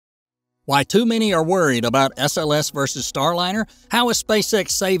Why too many are worried about SLS versus Starliner? How is SpaceX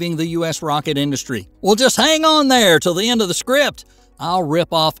saving the U.S. rocket industry? Well, just hang on there till the end of the script. I'll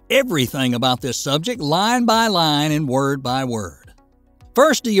rip off everything about this subject line by line and word by word.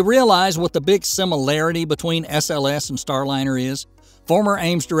 First, do you realize what the big similarity between SLS and Starliner is? Former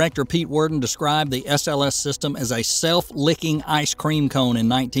Ames director Pete Worden described the SLS system as a self-licking ice cream cone in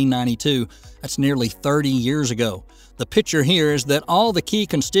 1992. That's nearly 30 years ago. The picture here is that all the key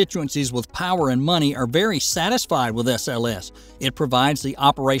constituencies with power and money are very satisfied with SLS. It provides the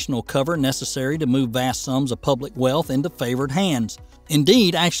operational cover necessary to move vast sums of public wealth into favored hands.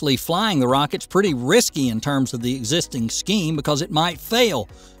 Indeed, actually flying the rocket's pretty risky in terms of the existing scheme because it might fail,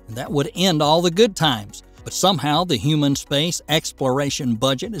 and that would end all the good times. But somehow the human space exploration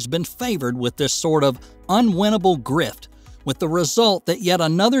budget has been favored with this sort of unwinnable grift, with the result that yet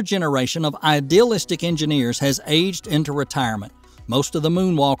another generation of idealistic engineers has aged into retirement. Most of the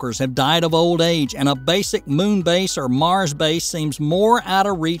moonwalkers have died of old age, and a basic moon base or Mars base seems more out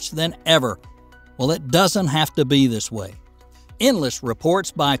of reach than ever. Well, it doesn't have to be this way. Endless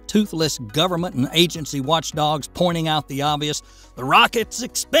reports by toothless government and agency watchdogs pointing out the obvious. The rocket's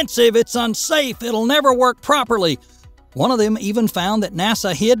expensive, it's unsafe, it'll never work properly. One of them even found that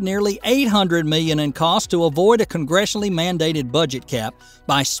NASA hid nearly $800 million in costs to avoid a congressionally mandated budget cap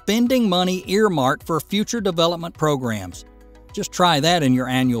by spending money earmarked for future development programs. Just try that in your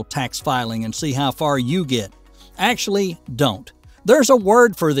annual tax filing and see how far you get. Actually, don't. There's a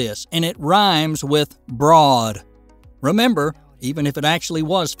word for this, and it rhymes with broad. Remember, even if it actually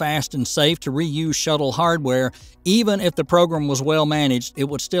was fast and safe to reuse shuttle hardware, even if the program was well managed, it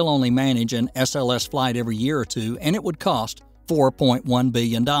would still only manage an SLS flight every year or two, and it would cost $4.1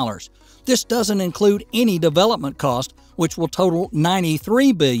 billion. This doesn't include any development cost, which will total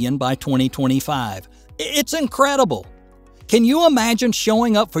 $93 billion by 2025. It's incredible. Can you imagine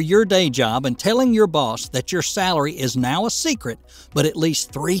showing up for your day job and telling your boss that your salary is now a secret, but at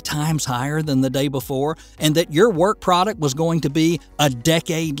least 3 times higher than the day before, and that your work product was going to be a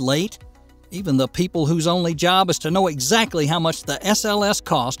decade late? Even the people whose only job is to know exactly how much the SLS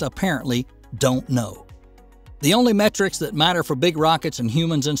cost apparently don't know. The only metrics that matter for big rockets and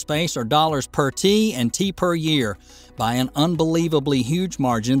humans in space are dollars per T and T per year. By an unbelievably huge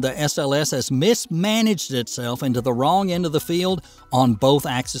margin, the SLS has mismanaged itself into the wrong end of the field on both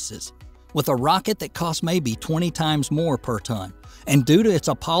axes. With a rocket that costs maybe 20 times more per ton, and due to its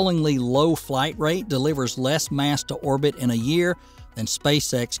appallingly low flight rate, delivers less mass to orbit in a year than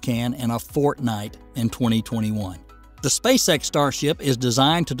SpaceX can in a fortnight in 2021. The SpaceX Starship is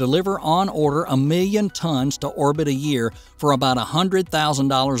designed to deliver on order 1 million tons to orbit a year for about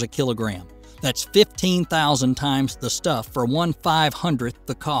 $100,000 a kilogram. That's 15,000 times the stuff for 1/500th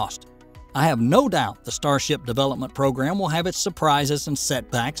the cost. I have no doubt the Starship development program will have its surprises and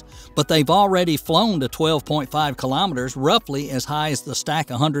setbacks, but they've already flown to 12.5 kilometers, roughly as high as the stack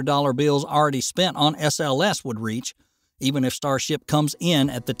of $100 bills already spent on SLS would reach. Even if Starship comes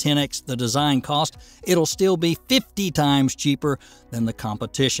in at the 10x the design cost, it'll still be 50 times cheaper than the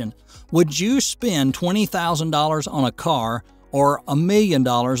competition. Would you spend $20,000 on a car or $1 million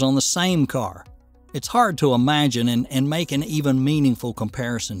on the same car? It's hard to imagine and make an even meaningful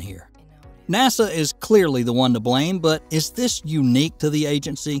comparison here. NASA is clearly the one to blame, but is this unique to the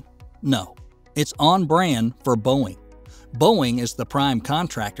agency? No. It's on brand for Boeing. Boeing is the prime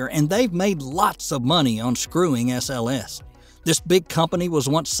contractor, and they've made lots of money on screwing SLS. This big company was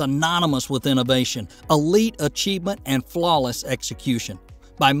once synonymous with innovation, elite achievement, and flawless execution.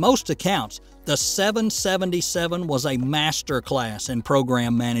 By most accounts, the 777 was a masterclass in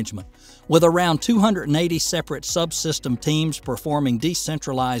program management, with around 280 separate subsystem teams performing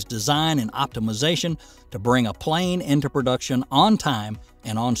decentralized design and optimization to bring a plane into production on time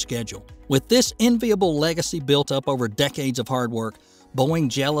and on schedule. With this enviable legacy built up over decades of hard work, Boeing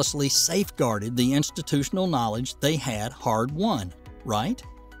jealously safeguarded the institutional knowledge they had hard-won, right?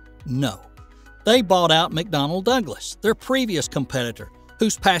 No. They bought out McDonnell Douglas, their previous competitor,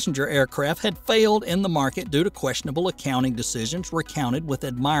 whose passenger aircraft had failed in the market due to questionable accounting decisions recounted with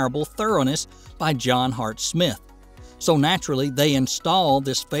admirable thoroughness by John Hart Smith. So naturally, they installed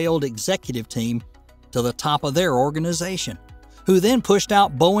this failed executive team to the top of their organization, who then pushed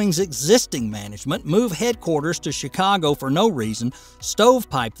out Boeing's existing management, moved headquarters to Chicago for no reason,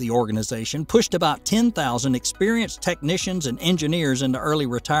 stovepiped the organization, pushed about 10,000 experienced technicians and engineers into early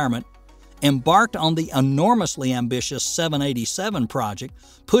retirement, embarked on the enormously ambitious 787 project,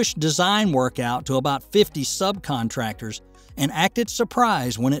 pushed design work out to about 50 subcontractors, and acted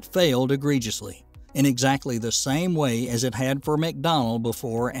surprised when it failed egregiously, in exactly the same way as it had for McDonnell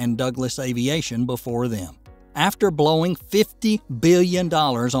before and Douglas Aviation before them. After blowing $50 billion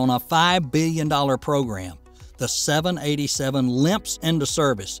on a $5 billion program, the 787 limps into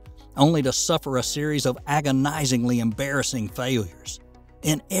service, only to suffer a series of agonizingly embarrassing failures.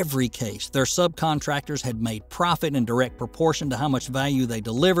 In every case, their subcontractors had made profit in direct proportion to how much value they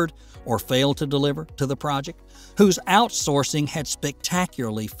delivered or failed to deliver to the project, whose outsourcing had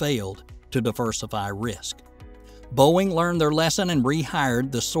spectacularly failed to diversify risk. Boeing learned their lesson and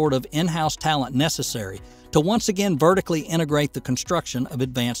rehired the sort of in-house talent necessary to once again vertically integrate the construction of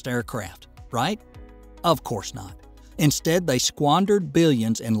advanced aircraft, right? Of course not. Instead, they squandered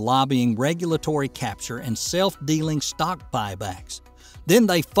billions in lobbying regulatory capture and self-dealing stock buybacks. Then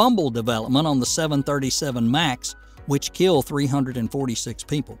they fumbled development on the 737 MAX, which killed 346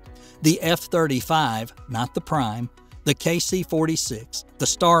 people, the F-35, not the Prime, the KC-46, the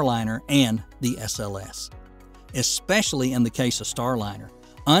Starliner, and the SLS. Especially in the case of Starliner,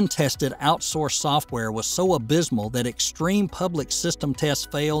 untested outsourced software was so abysmal that extreme public system tests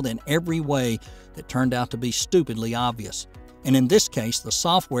failed in every way that turned out to be stupidly obvious. And in this case, the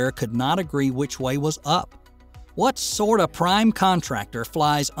software could not agree which way was up. What sort of prime contractor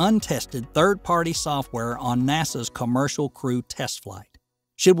flies untested third-party software on NASA's commercial crew test flight?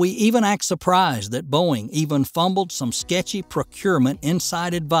 Should we even act surprised that Boeing even fumbled some sketchy procurement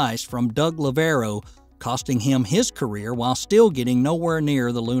inside advice from Doug Lavero, costing him his career while still getting nowhere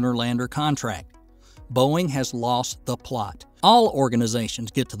near the lunar lander contract? Boeing has lost the plot. All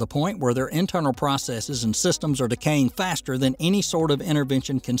organizations get to the point where their internal processes and systems are decaying faster than any sort of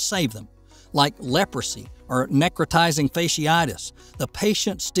intervention can save them. Like leprosy or necrotizing fasciitis, the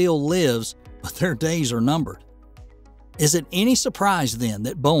patient still lives, but their days are numbered. Is it any surprise then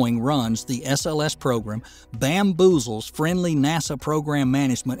that Boeing runs the SLS program, bamboozles friendly NASA program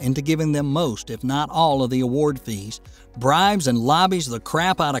management into giving them most, if not all, of the award fees, bribes and lobbies the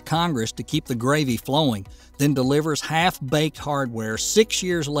crap out of Congress to keep the gravy flowing, then delivers half-baked hardware 6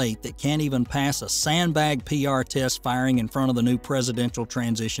 years late that can't even pass a sandbag PR test firing in front of the new presidential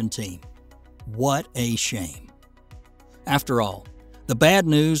transition team? What a shame. After all, the bad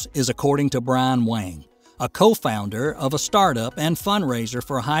news is according to Brian Wang, a co-founder of a startup and fundraiser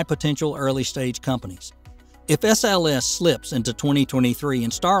for high-potential early-stage companies. If SLS slips into 2023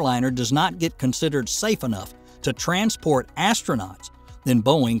 and Starliner does not get considered safe enough to transport astronauts, then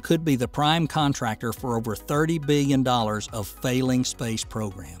Boeing could be the prime contractor for over $30 billion of failing space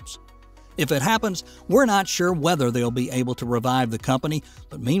programs. If it happens, we're not sure whether they'll be able to revive the company,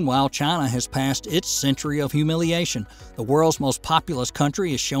 but meanwhile China has passed its century of humiliation. The world's most populous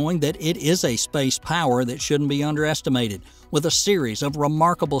country is showing that it is a space power that shouldn't be underestimated, with a series of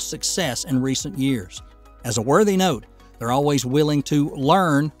remarkable success in recent years. As a worthy note, they're always willing to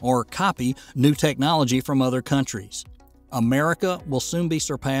learn or copy new technology from other countries. America will soon be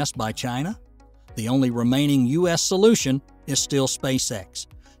surpassed by China. The only remaining U.S. solution is still SpaceX.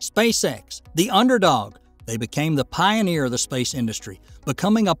 SpaceX, the underdog, they became the pioneer of the space industry,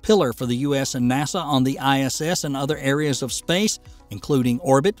 becoming a pillar for the U.S. and NASA on the ISS and other areas of space, including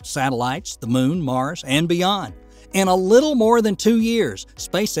orbit, satellites, the Moon, Mars, and beyond. In a little more than 2 years,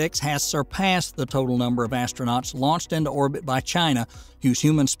 SpaceX has surpassed the total number of astronauts launched into orbit by China, whose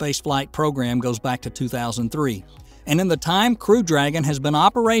human spaceflight program goes back to 2003. And in the time Crew Dragon has been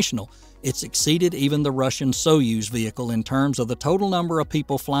operational, it's exceeded even the Russian Soyuz vehicle in terms of the total number of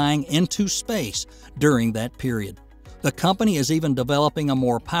people flying into space during that period. The company is even developing a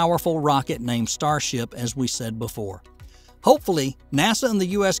more powerful rocket named Starship, as we said before. Hopefully, NASA and the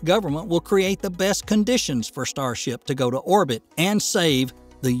U.S. government will create the best conditions for Starship to go to orbit and save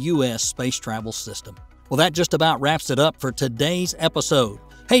the U.S. space travel system. Well, that just about wraps it up for today's episode.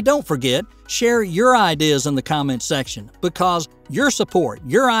 Hey, don't forget, share your ideas in the comments section, because your support,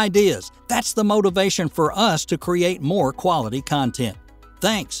 your ideas, that's the motivation for us to create more quality content.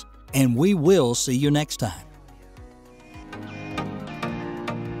 Thanks, and we will see you next time.